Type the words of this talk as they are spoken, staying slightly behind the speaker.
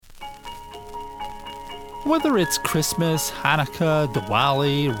Whether it's Christmas, Hanukkah,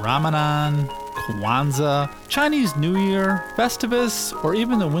 Diwali, Ramadan, Kwanzaa, Chinese New Year, Festivus, or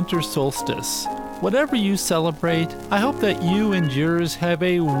even the winter solstice, whatever you celebrate, I hope that you and yours have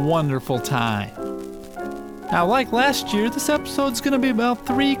a wonderful time. Now, like last year, this episode's going to be about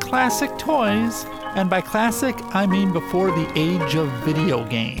 3 classic toys, and by classic, I mean before the age of video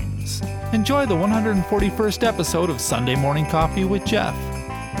games. Enjoy the 141st episode of Sunday Morning Coffee with Jeff.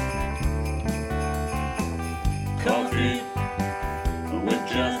 Coffee with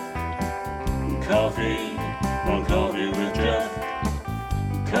Jeff. Coffee on Coffee with Jeff.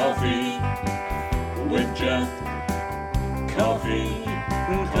 Coffee with Jeff. Coffee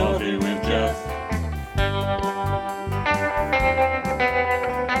on Coffee with Jeff.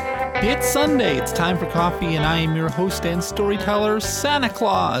 It's Sunday, it's time for coffee, and I am your host and storyteller, Santa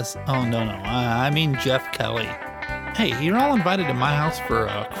Claus. Oh, no, I mean Jeff Kelly. Hey, you're all invited to my house for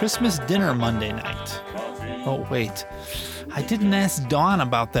a Christmas dinner Monday night. Oh, wait, I didn't ask Dawn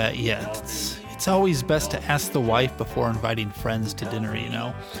about that yet. It's always best to ask the wife before inviting friends to dinner, you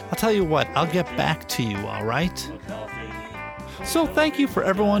know. I'll tell you what, I'll get back to you, all right? So thank you for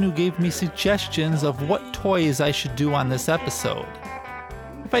everyone who gave me suggestions of what toys I should do on this episode.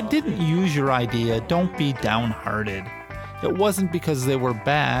 If I didn't use your idea, don't be downhearted. It wasn't because they were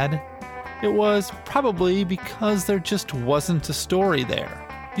bad. It was probably because there just wasn't a story there.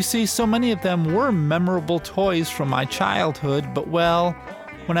 You see, so many of them were memorable toys from my childhood, but well,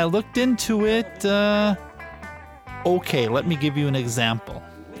 when I looked into it, okay, let me give you an example.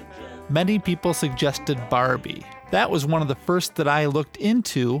 Many people suggested Barbie. That was one of the first that I looked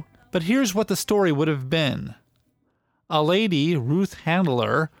into, but here's what the story would have been. A lady, Ruth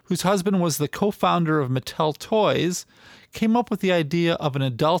Handler, whose husband was the co-founder of Mattel Toys, came up with the idea of an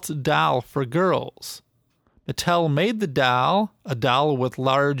adult doll for girls. Mattel made the doll, a doll with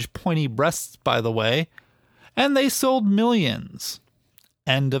large pointy breasts by the way, and they sold millions.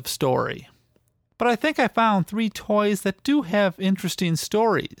 End of story. But I think I found 3 toys that do have interesting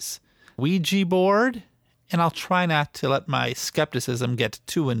stories. Ouija board, and I'll try not to let my skepticism get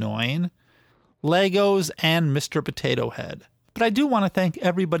too annoying, Legos, and Mr. Potato Head. But I do want to thank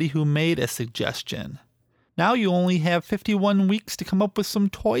everybody who made a suggestion. Now you only have 51 weeks to come up with some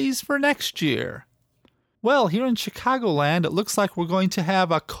toys for next year. Well, here in Chicagoland, it looks like we're going to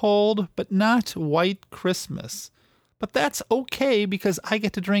have a cold but not white Christmas. But that's okay because I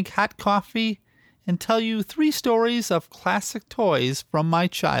get to drink hot coffee and tell you 3 stories of classic toys from my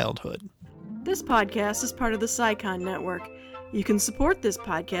childhood. This podcast is part of the Sycon Network. You can support this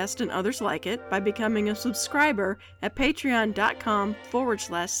podcast and others like it by becoming a subscriber at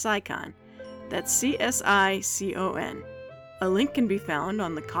patreon.com/Sycon. That's CSICON. A link can be found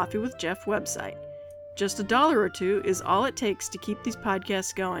on the Coffee with Jeff website. Just $1 or $2 is all it takes to keep these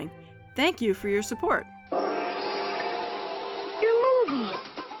podcasts going. Thank you for your support. You're moving it.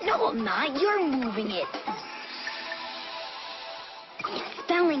 No, I'm not. You're moving it. It's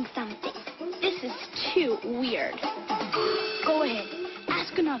spelling something. This is too weird. Go ahead.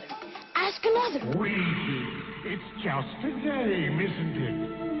 Ask another. Ask another. Ouija. It's just a game, isn't it?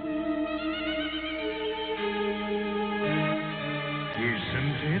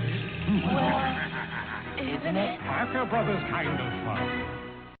 Isn't it? Isn't it? Parker Brothers kind of fun.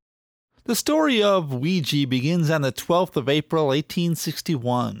 The story of Ouija begins on the 12th of April,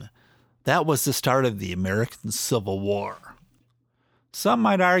 1861. That was the start of the American Civil War. Some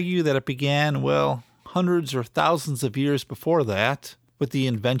might argue that it began, well, hundreds or thousands of years before that, with the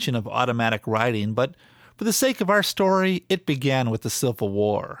invention of automatic writing, but for the sake of our story, it began with the Civil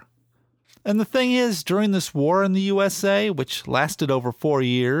War. And the thing is, during this war in the USA, which lasted over 4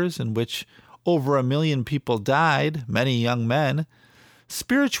 years, in which over 1 million people died, many young men,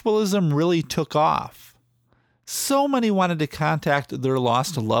 spiritualism really took off. So many wanted to contact their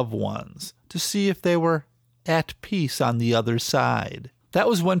lost loved ones to see if they were at peace on the other side. That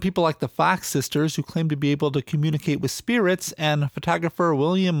was when people like the Fox sisters, who claimed to be able to communicate with spirits, and photographer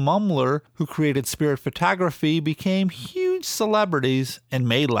William Mumler, who created spirit photography, became huge celebrities and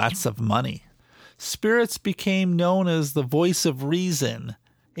made lots of money. Spirits became known as the voice of reason,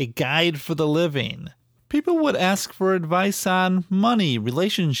 a guide for the living. People would ask for advice on money,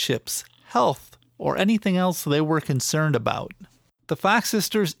 relationships, health, or anything else they were concerned about. The Fox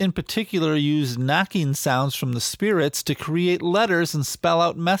sisters in particular used knocking sounds from the spirits to create letters and spell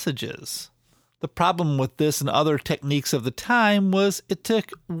out messages. The problem with this and other techniques of the time was it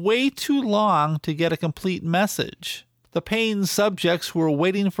took way too long to get a complete message. The paying subjects who were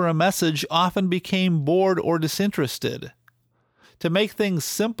waiting for a message often became bored or disinterested. To make things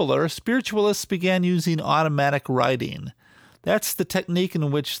simpler, spiritualists began using automatic writing. That's the technique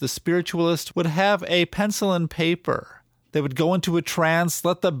in which the spiritualist would have a pencil and paper. They would go into a trance,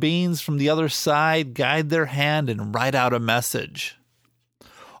 let the beings from the other side guide their hand and write out a message.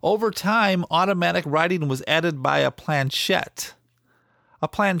 Over time, automatic writing was added by a planchette. A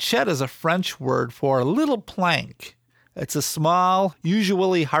planchette is a French word for a little plank. It's a small,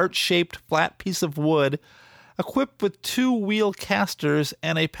 usually heart-shaped flat piece of wood equipped with 2 wheel casters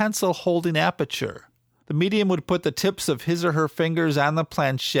and a pencil-holding aperture. The medium would put the tips of his or her fingers on the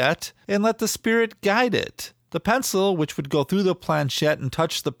planchette and let the spirit guide it. The pencil, which would go through the planchette and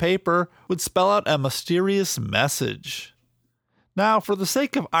touch the paper, would spell out a mysterious message. Now, for the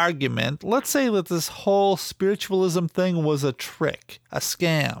sake of argument, let's say that this whole spiritualism thing was a trick, a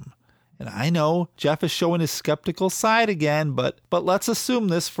scam. And I know Jeff is showing his skeptical side again, but let's assume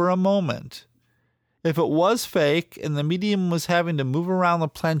this for a moment. If it was fake and the medium was having to move around the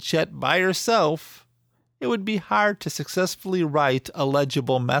planchette by herself, it would be hard to successfully write a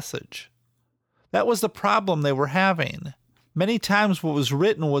legible message. That was the problem they were having. Many times what was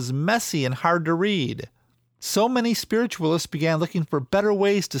written was messy and hard to read. So many spiritualists began looking for better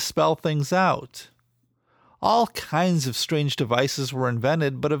ways to spell things out. All kinds of strange devices were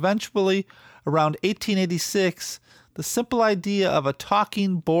invented, but eventually, around 1886, the simple idea of a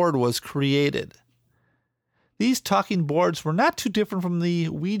talking board was created. These talking boards were not too different from the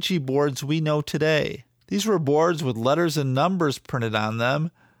Ouija boards we know today. These were boards with letters and numbers printed on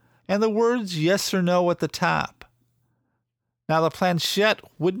them, and the words yes or no at the top. Now, the planchette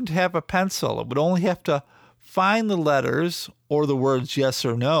wouldn't have a pencil. It would only have to find the letters or the words yes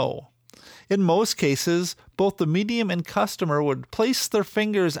or no. In most cases, both the medium and customer would place their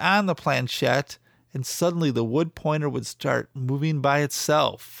fingers on the planchette, and suddenly the wood pointer would start moving by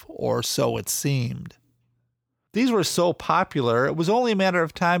itself, or so it seemed. These were so popular, it was only a matter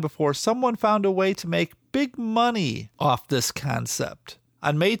of time before someone found a way to make big money off this concept.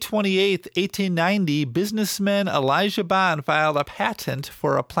 On May 28, 1890, businessman Elijah Bond filed a patent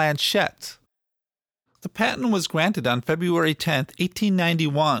for a planchette. The patent was granted on February 10,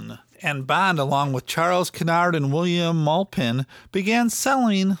 1891, and Bond, along with Charles Kennard and William Maupin, began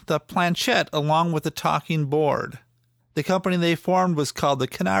selling the planchette along with the talking board. The company they formed was called the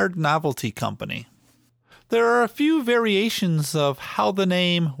Kennard Novelty Company. There are a few variations of how the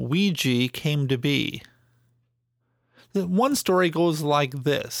name Ouija came to be. One story goes like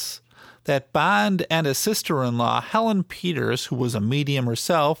this, that Bond and his sister-in-law, Helen Peters, who was a medium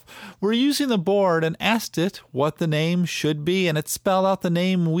herself, were using the board and asked it what the name should be, and it spelled out the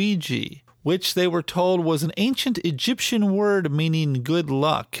name Ouija, which they were told was an ancient Egyptian word meaning good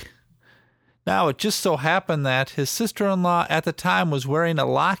luck. Now, it just so happened that his sister-in-law at the time was wearing a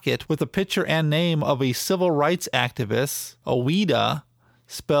locket with a picture and name of a civil rights activist, Ouida,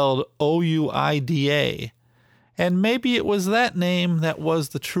 spelled O-U-I-D-A, and maybe it was that name that was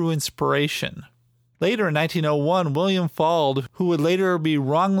the true inspiration. Later in 1901, William Fuld, who would later be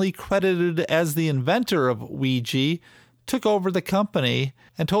wrongly credited as the inventor of Ouija, took over the company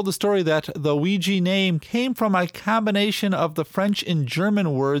and told the story that the Ouija name came from a combination of the French and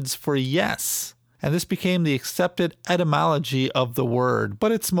German words for yes, and this became the accepted etymology of the word,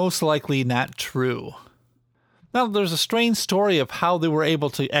 but it's most likely not true. Now, there's a strange story of how they were able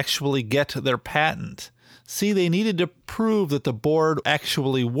to actually get their patent. See, they needed to prove that the board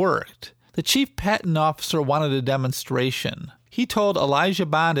actually worked. The chief patent officer wanted a demonstration. He told Elijah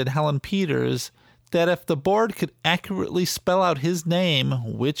Bond and Helen Peters that if the board could accurately spell out his name,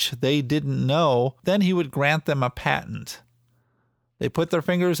 which they didn't know, then he would grant them a patent. They put their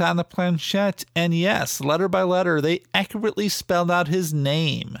fingers on the planchette, and yes, letter by letter, they accurately spelled out his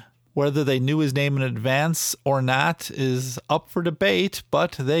name. Whether they knew his name in advance or not is up for debate,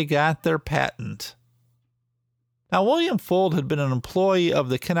 but they got their patent. Now, William Fuld had been an employee of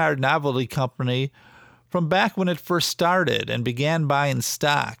the Kennard Novelty Company from back when it first started and began buying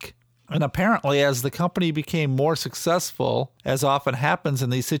stock. And apparently, as the company became more successful, as often happens in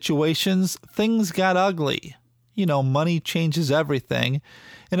these situations, things got ugly. You know, money changes everything.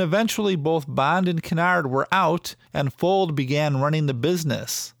 And eventually, both Bond and Kennard were out, and Fuld began running the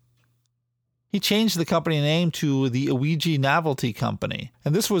business. He changed the company name to the Ouija Novelty Company,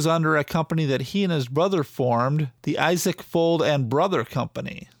 and this was under a company that he and his brother formed, the Isaac Fuld and Brother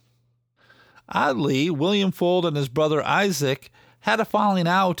Company. Oddly, William Fuld and his brother Isaac had a falling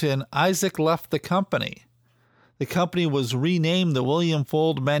out, and Isaac left the company. The company was renamed the William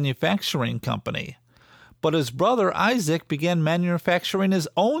Fuld Manufacturing Company, but his brother Isaac began manufacturing his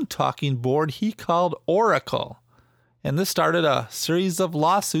own talking board he called Oracle. And this started a series of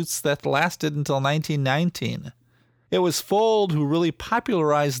lawsuits that lasted until 1919. It was Fuld who really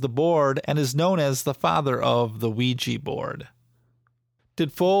popularized the board and is known as the father of the Ouija board.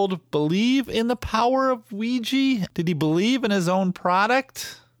 Did Fuld believe in the power of Ouija? Did he believe in his own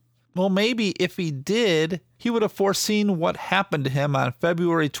product? Well, maybe if he did, he would have foreseen what happened to him on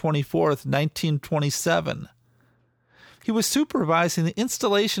February 24th, 1927. He was supervising the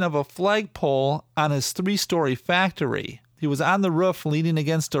installation of a flagpole on his 3-story factory. He was on the roof leaning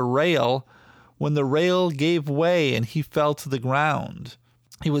against a rail when the rail gave way and he fell to the ground.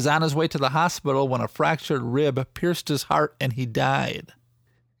 He was on his way to the hospital when a fractured rib pierced his heart and he died.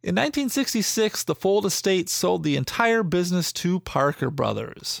 In 1966, the Fuld estate sold the entire business to Parker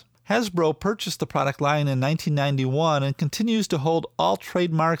Brothers. Hasbro purchased the product line in 1991 and continues to hold all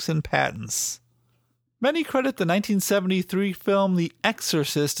trademarks and patents. Many credit the 1973 film The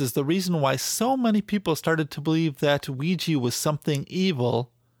Exorcist as the reason why so many people started to believe that Ouija was something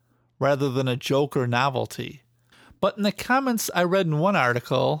evil rather than a joke or novelty. But in the comments I read in one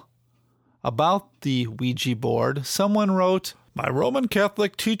article about the Ouija board, someone wrote, "My Roman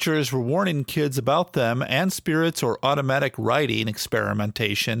Catholic teachers were warning kids about them and spirits or automatic writing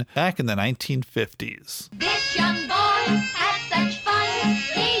experimentation back in the 1950s. This young boy had such fun,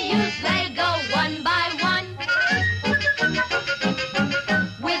 he used Lego one by one.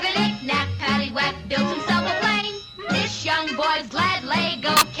 With a knick-knack, paddywhack, built himself a plane. This young boy's glad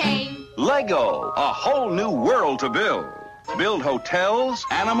Lego came. Lego, a whole new world to build. Build hotels,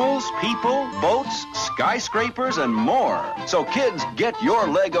 animals, people, boats, skyscrapers, and more. So kids, get your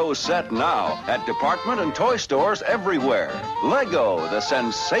Lego set now at department and toy stores everywhere. Lego, the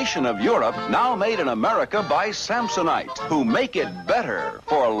sensation of Europe, now made in America by Samsonite, who make it better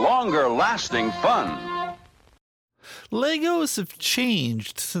for longer-lasting fun." Legos have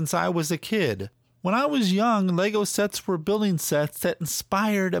changed since I was a kid. When I was young, Lego sets were building sets that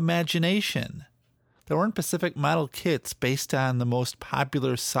inspired imagination. There weren't Pacific model kits based on the most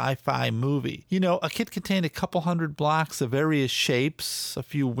popular sci-fi movie. You know, a kit contained a couple hundred blocks of various shapes, a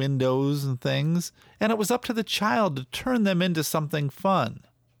few windows and things, and it was up to the child to turn them into something fun.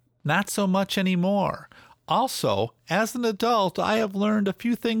 Not so much anymore. Also, as an adult, I have learned a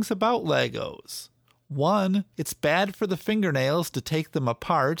few things about Legos. One, it's bad for the fingernails to take them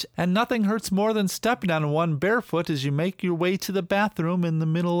apart, and nothing hurts more than stepping on one barefoot as you make your way to the bathroom in the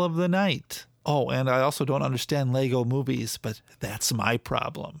middle of the night. Oh, and I also don't understand Lego movies, but that's my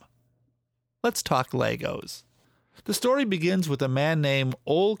problem. Let's talk Legos. The story begins with a man named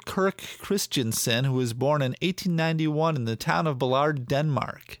Ole Kirk Christensen, who was born in 1891 in the town of Ballard,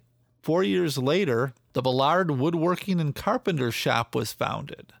 Denmark. 4 years later, the Ballard Woodworking and Carpenter Shop was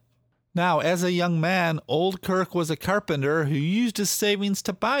founded. Now, as a young man, Old Kirk was a carpenter who used his savings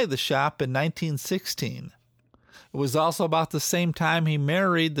to buy the shop in 1916. It was also about the same time he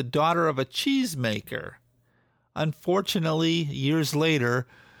married the daughter of a cheesemaker. Unfortunately, years later,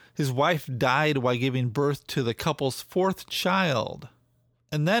 his wife died while giving birth to the couple's 4th child.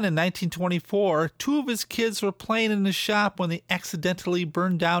 And then in 1924, 2 of his kids were playing in his shop when they accidentally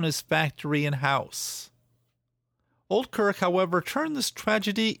burned down his factory and house. Old Kirk, however, turned this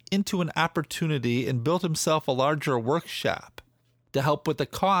tragedy into an opportunity and built himself a larger workshop. To help with the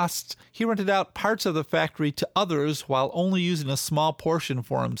costs, he rented out parts of the factory to others while only using a small portion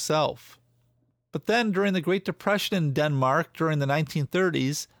for himself. But then, during the Great Depression in Denmark during the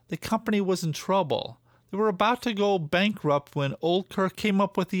 1930s, the company was in trouble. They were about to go bankrupt when Old Kirk came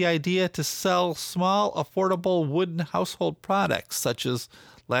up with the idea to sell small, affordable wooden household products such as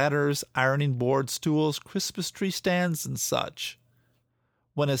ladders, ironing boards, stools, Christmas tree stands, and such.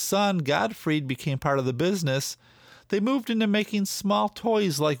 When his son, Gottfried, became part of the business, they moved into making small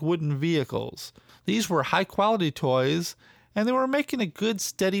toys like wooden vehicles. These were high-quality toys, and they were making a good,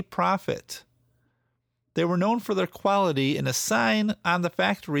 steady profit. They were known for their quality, and a sign on the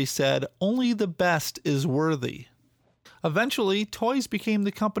factory said, "Only the best is worthy." Eventually, toys became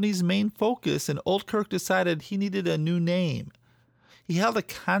the company's main focus, and Old Kirk decided he needed a new name. He held a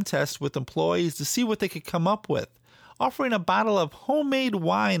contest with employees to see what they could come up with, offering a bottle of homemade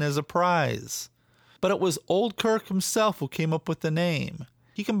wine as a prize. But it was Old Kirk himself who came up with the name.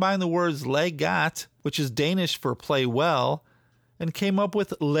 He combined the words Legat, which is Danish for play well, and came up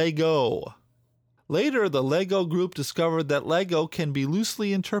with Lego. Later, the Lego group discovered that Lego can be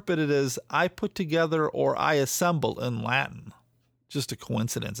loosely interpreted as I put together or I assemble in Latin. Just a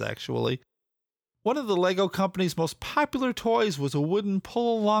coincidence, actually. One of the Lego company's most popular toys was a wooden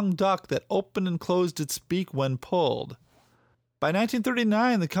pull-along duck that opened and closed its beak when pulled. By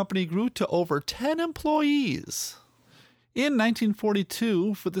 1939, the company grew to over 10 employees. In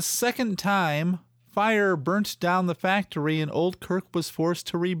 1942, for the second time, fire burnt down the factory and Old Kirk was forced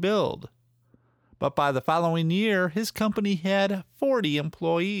to rebuild. But by the following year, his company had 40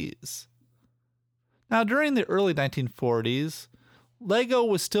 employees. Now, during the early 1940s, Lego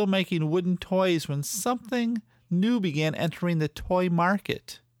was still making wooden toys when something new began entering the toy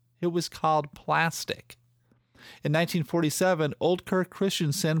market. It was called plastic. In 1947, Old Kirk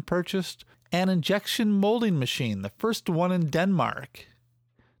Christensen purchased an injection molding machine, the first one in Denmark.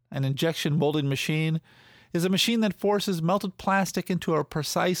 An injection molding machine is a machine that forces melted plastic into a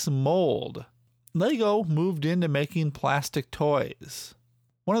precise mold. Lego moved into making plastic toys.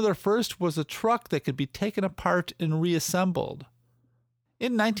 One of their first was a truck that could be taken apart and reassembled.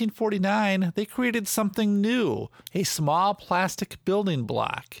 In 1949, they created something new, a small plastic building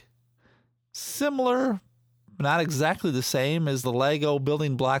block. Similar, but not exactly the same as the Lego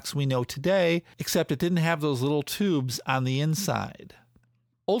building blocks we know today, except it didn't have those little tubes on the inside.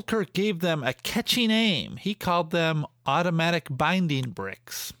 Old Kirk gave them a catchy name. He called them automatic binding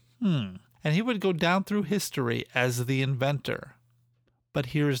bricks. And he would go down through history as the inventor. But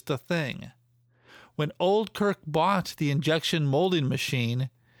here's the thing. When Old Kirk bought the injection molding machine,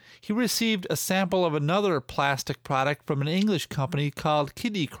 he received a sample of another plastic product from an English company called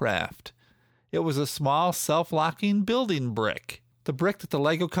Kittycraft. It was a small self-locking building brick. The brick that the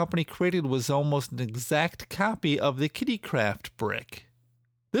Lego company created was almost an exact copy of the Kittycraft brick.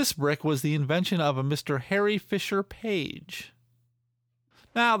 This brick was the invention of a Mr. Harry Fisher Page.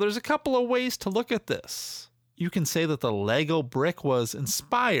 Now, there's a couple of ways to look at this. You can say that the Lego brick was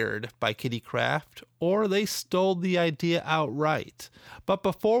inspired by Kittycraft, or they stole the idea outright. But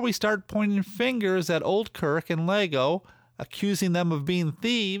before we start pointing fingers at Old Kirk and Lego, accusing them of being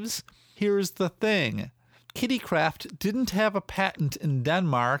thieves, here's the thing. Kittycraft didn't have a patent in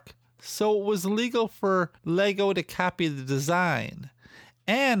Denmark, so it was legal for Lego to copy the design.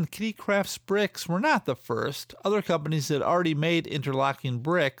 And Kittycraft's bricks were not the first. Other companies had already made interlocking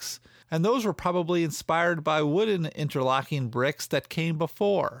bricks, and those were probably inspired by wooden interlocking bricks that came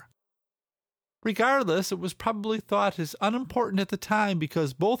before. Regardless, it was probably thought as unimportant at the time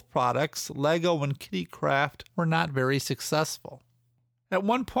because both products, Lego and Kittycraft, were not very successful. At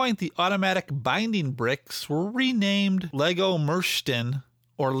one point, the automatic binding bricks were renamed Lego Mursten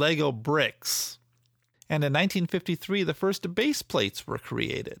or Lego Bricks. And in 1953, the first base plates were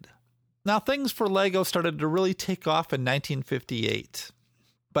created. Now, things for Lego started to really take off in 1958.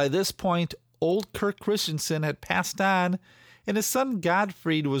 By this point, Old Kirk Christensen had passed on, and his son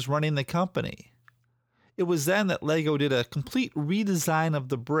Gottfried was running the company. It was then that Lego did a complete redesign of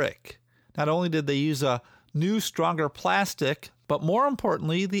the brick. Not only did they use a new, stronger plastic, but more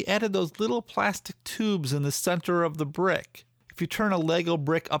importantly, they added those little plastic tubes in the center of the brick. If you turn a Lego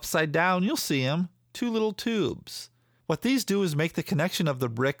brick upside down, you'll see them. 2 little tubes. What these do is make the connection of the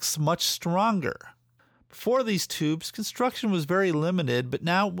bricks much stronger. Before these tubes, construction was very limited, but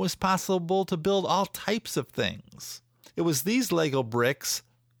now it was possible to build all types of things. It was these Lego bricks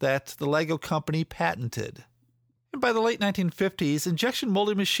that the Lego company patented. And by the late 1950s, injection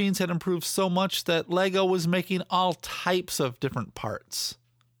molding machines had improved so much that Lego was making all types of different parts.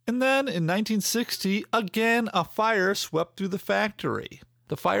 And then in 1960, again, a fire swept through the factory.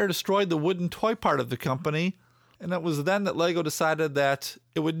 The fire destroyed the wooden toy part of the company, and it was then that Lego decided that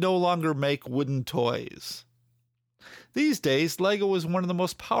it would no longer make wooden toys. These days, Lego is one of the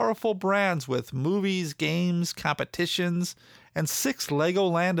most powerful brands with movies, games, competitions, and 6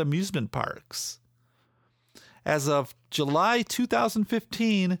 Legoland amusement parks. As of July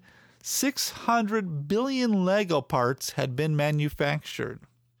 2015, 600 billion Lego parts had been manufactured.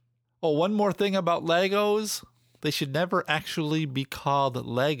 Oh, one more thing about Legos. They should never actually be called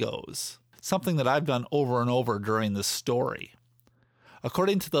Legos, something that I've done over and over during this story.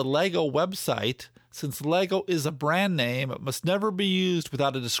 According to the Lego website, since Lego is a brand name, it must never be used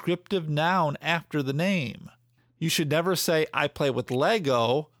without a descriptive noun after the name. You should never say, I play with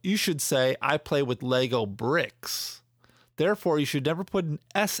Lego. You should say, I play with Lego bricks. Therefore, you should never put an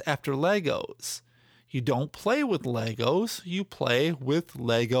S after Legos. You don't play with Legos, you play with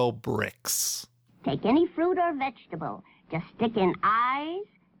Lego bricks. Take any fruit or vegetable. Just stick in eyes,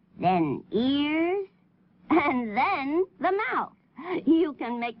 then ears, and then the mouth. You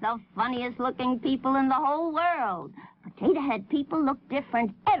can make the funniest looking people in the whole world. Potato Head people look different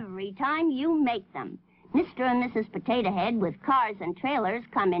every time you make them. Mr. and Mrs. Potato Head with cars and trailers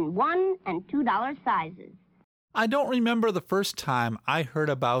come in $1 and $2 sizes. I don't remember the first time I heard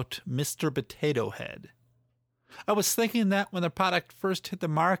about Mr. Potato Head. I was thinking that when the product first hit the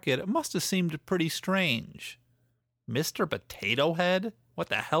market, it must have seemed pretty strange. Mr. Potato Head? What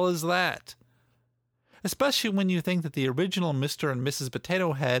the hell is that? Especially when you think that the original Mr. and Mrs.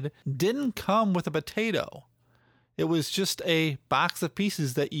 Potato Head didn't come with a potato. It was just a box of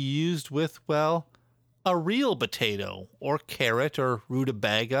pieces that you used with, well, A real potato, or carrot, or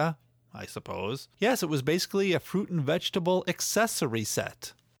rutabaga, I suppose. Yes, it was basically a fruit and vegetable accessory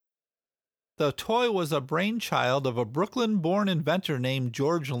set. The toy was a brainchild of a Brooklyn-born inventor named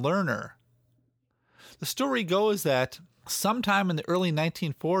George Lerner. The story goes that sometime in the early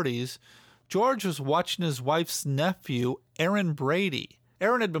 1940s, George was watching his wife's nephew, Aaron Brady.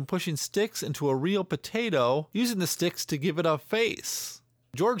 Aaron had been pushing sticks into a real potato, using the sticks to give it a face.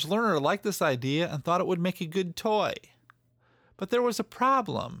 George Lerner liked this idea and thought it would make a good toy. But there was a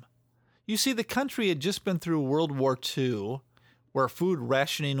problem. You see, the country had just been through World War II, where food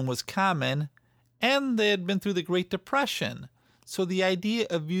rationing was common, and they had been through the Great Depression. So the idea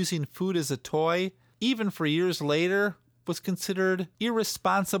of using food as a toy, even for years later, was considered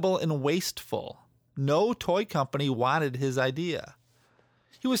irresponsible and wasteful. No toy company wanted his idea.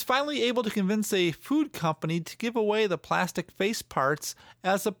 He was finally able to convince a food company to give away the plastic face parts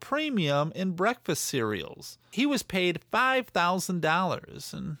as a premium in breakfast cereals. He was paid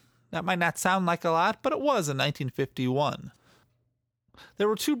 $5,000, and that might not sound like a lot, but it was in 1951. There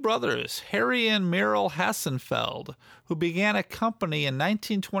were two brothers, Harry and Merrill Hassenfeld, who began a company in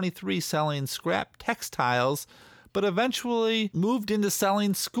 1923 selling scrap textiles, but eventually moved into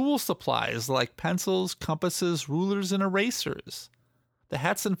selling school supplies like pencils, compasses, rulers, and erasers. The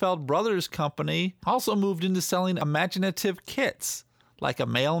Hassenfeld Brothers Company also moved into selling imaginative kits, like a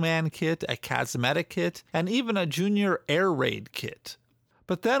mailman kit, a cosmetic kit, and even a junior air raid kit.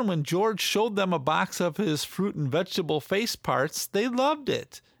 But then when George showed them a box of his fruit and vegetable face parts, they loved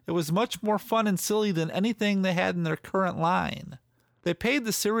it. It was much more fun and silly than anything they had in their current line. They paid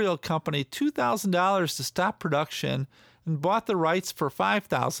the cereal company $2,000 to stop production and bought the rights for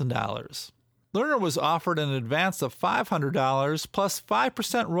 $5,000. Lerner was offered an advance of $500 plus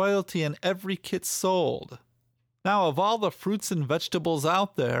 5% royalty in every kit sold. Now, of all the fruits and vegetables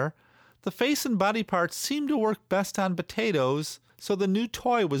out there, the face and body parts seemed to work best on potatoes, so the new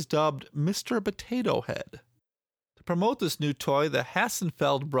toy was dubbed Mr. Potato Head. To promote this new toy, the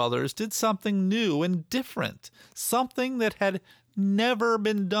Hassenfeld brothers did something new and different, something that had never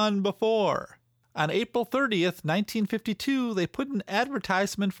been done before. On April 30th, 1952, they put an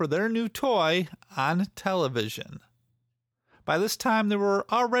advertisement for their new toy on television. By this time, there were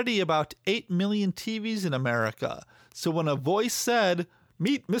already about 8 million TVs in America, so when a voice said,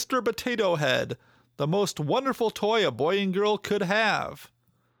 "Meet Mr. Potato Head, the most wonderful toy a boy and girl could have,"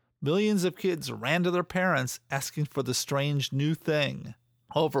 millions of kids ran to their parents asking for the strange new thing.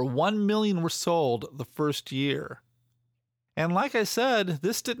 Over 1 million were sold the first year. And like I said,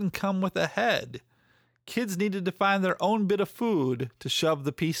 this didn't come with a head. Kids needed to find their own bit of food to shove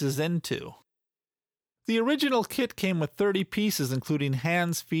the pieces into. The original kit came with 30 pieces, including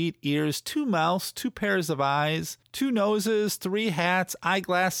hands, feet, ears, 2 mouths, 2 pairs of eyes, 2 noses, 3 hats,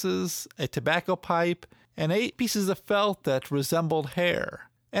 eyeglasses, a tobacco pipe, and 8 pieces of felt that resembled hair.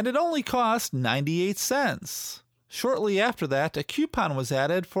 And it only cost 98 cents. Shortly after that, a coupon was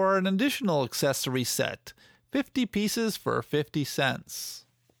added for an additional accessory set, 50 pieces for 50 cents.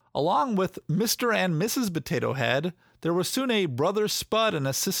 Along with Mr. and Mrs. Potato Head, there was soon a brother Spud and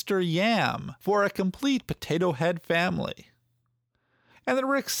a sister Yam for a complete Potato Head family. And there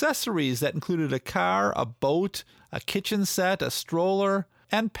were accessories that included a car, a boat, a kitchen set, a stroller,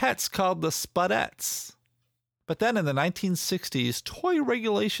 and pets called the Spudettes. But then in the 1960s, toy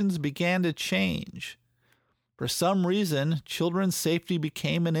regulations began to change. For some reason, children's safety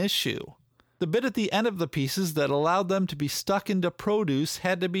became an issue. The bit at the end of the pieces that allowed them to be stuck into produce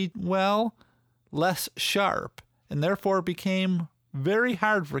had to be, well, less sharp, and therefore it became very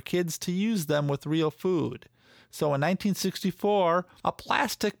hard for kids to use them with real food. So in 1964, a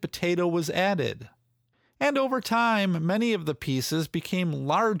plastic potato was added. And over time, many of the pieces became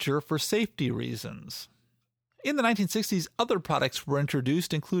larger for safety reasons. In the 1960s, other products were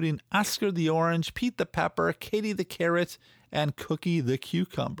introduced, including Oscar the Orange, Pete the Pepper, Katie the Carrot, and Cookie the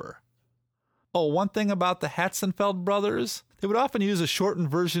Cucumber. Oh, one thing about the Hassenfeld brothers, they would often use a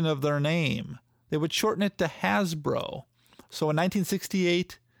shortened version of their name. They would shorten it to Hasbro. So in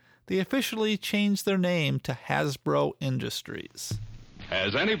 1968, they officially changed their name to Hasbro Industries.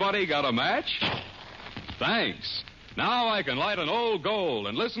 Has anybody got a match? Thanks. Now I can light an old gold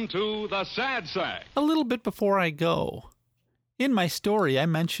and listen to the Sad Sack. A little bit before I go, in my story, I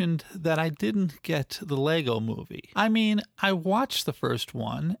mentioned that I didn't get the Lego movie. I mean, I watched the first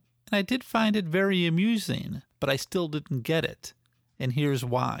one, and I did find it very amusing, but I still didn't get it. And here's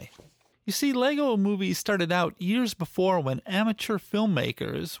why. You see, Lego movies started out years before when amateur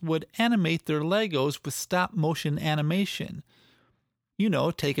filmmakers would animate their Legos with stop-motion animation. You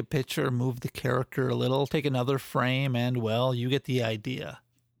know, take a picture, move the character a little, take another frame, and, well, you get the idea.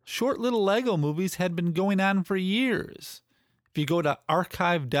 Short little Lego movies had been going on for years. If you go to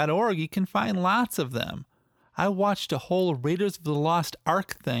archive.org, you can find lots of them. I watched a whole Raiders of the Lost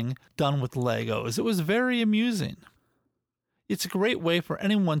Ark thing done with Legos. It was very amusing. It's a great way for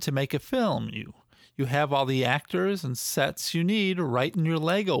anyone to make a film. You have all the actors and sets you need right in your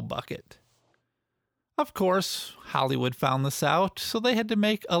Lego bucket. Of course, Hollywood found this out, so they had to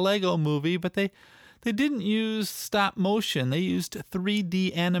make a Lego movie, but they didn't use stop motion. They used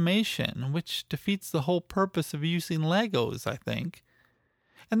 3D animation, which defeats the whole purpose of using Legos, I think.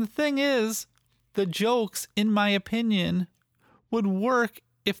 And the thing is, the jokes, in my opinion, would work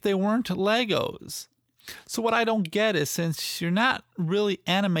if they weren't Legos. So what I don't get is, since you're not really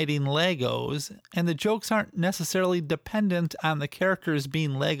animating Legos, and the jokes aren't necessarily dependent on the characters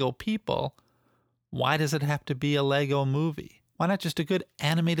being Lego people, why does it have to be a Lego movie? Why not just a good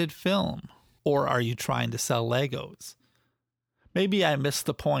animated film? Or are you trying to sell Legos? Maybe I missed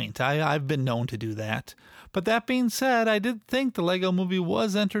the point. I've been known to do that. But that being said, I did think the Lego movie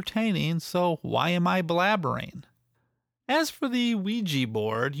was entertaining, so why am I blabbering? As for the Ouija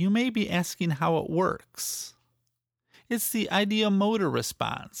board, you may be asking how it works. It's the ideomotor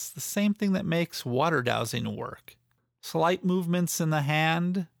response, the same thing that makes water dowsing work. Slight movements in the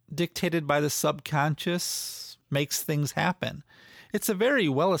hand, dictated by the subconscious, makes things happen. It's a very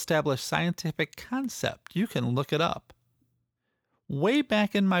well-established scientific concept. You can look it up. Way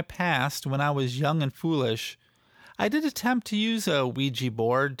back in my past, when I was young and foolish, I did attempt to use a Ouija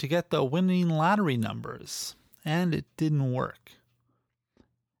board to get the winning lottery numbers, and it didn't work.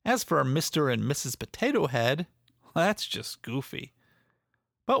 As for Mr. and Mrs. Potato Head, well, that's just goofy.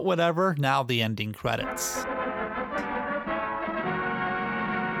 But whatever, now the ending credits.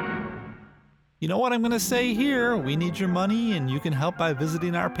 You know what I'm going to say here? We need your money, and you can help by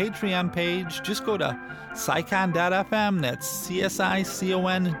visiting our Patreon page. Just go to Psycon.fm, that's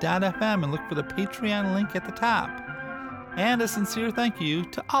CSICON.fm, and look for the Patreon link at the top. And a sincere thank you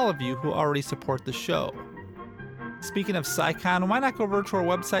to all of you who already support the show. Speaking of Psycon, why not go over to our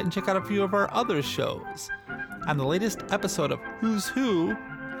website and check out a few of our other shows? On the latest episode of Who's Who,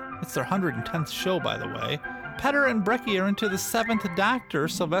 it's their 110th show, by the way, Petter and Brecky are into the 7th Doctor,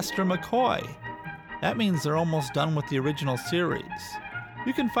 Sylvester McCoy. That means they're almost done with the original series.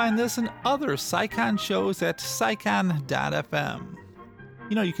 You can find this and other Psycon shows at Psycon.fm.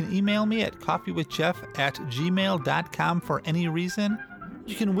 You can email me at coffeewithjeff@gmail.com for any reason.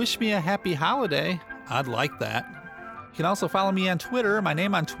 You can wish me a happy holiday. I'd like that. You can also follow me on Twitter. My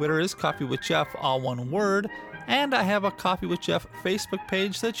name on Twitter is Coffee with Jeff, all one word. And I have a Coffee with Jeff Facebook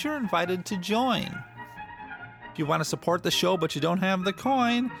page that you're invited to join. If you want to support the show but you don't have the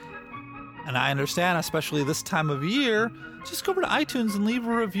coin, and I understand, especially this time of year, just go over to iTunes and leave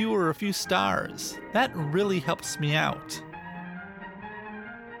a review or a few stars. That really helps me out.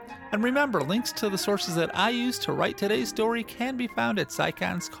 And remember, links to the sources that I used to write today's story can be found at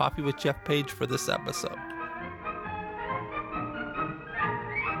Psycon's Coffee with Jeff page for this episode.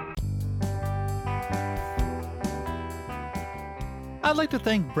 I'd like to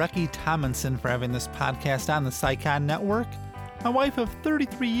thank Brecky Tomlinson for having this podcast on the Psycon Network, my wife of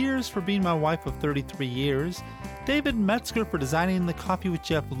 33 years for being my wife of 33 years, David Metzger for designing the Coffee with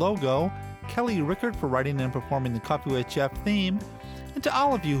Jeff logo, Kelly Rickard for writing and performing the Coffee with Jeff theme, and to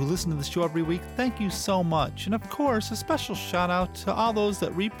all of you who listen to the show every week, thank you so much. And of course, a special shout out to all those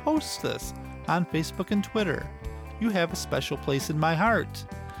that repost this on Facebook and Twitter. You have a special place in my heart.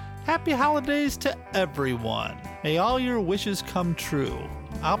 Happy holidays to everyone. May all your wishes come true.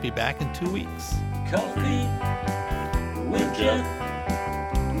 I'll be back in 2 weeks. Coffee with Jeff.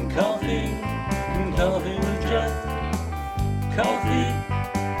 Coffee with Jeff. Coffee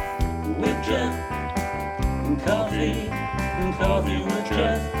with Jeff. Coffee with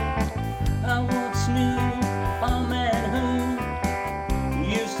Jeff. I once knew a man who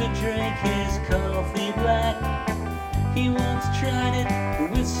used to drink his coffee black. He once tried it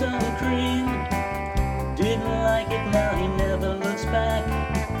with some cream. Didn't like it, now he never looks back.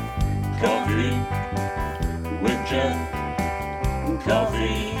 Coffee with Jeff.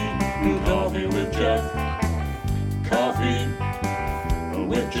 Coffee with Jeff. Coffee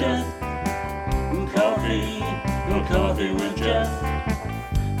with Jeff. Coffee with Jeff.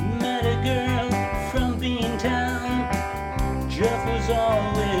 Met a girl from Beantown. Jeff was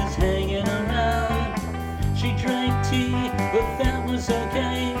always hanging around. She drank tea, but that was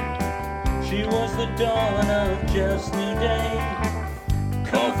okay. She was the dawn of Jeff's new day.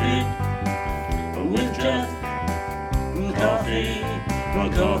 Coffee with Jeff. Coffee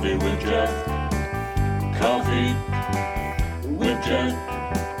with Jeff. Coffee with Jeff.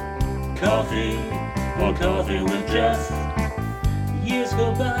 Coffee with Jeff. Years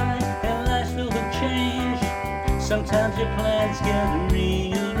go by and life's filled with change. Sometimes your plans get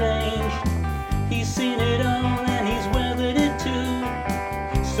rearranged. He's seen it all and he's weathered it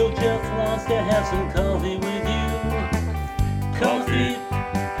too. So Jeff wants to have some coffee with you. Coffee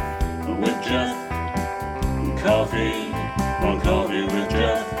with Jeff. Coffee on Coffee with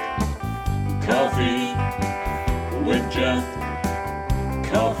Jeff. Coffee with Jeff.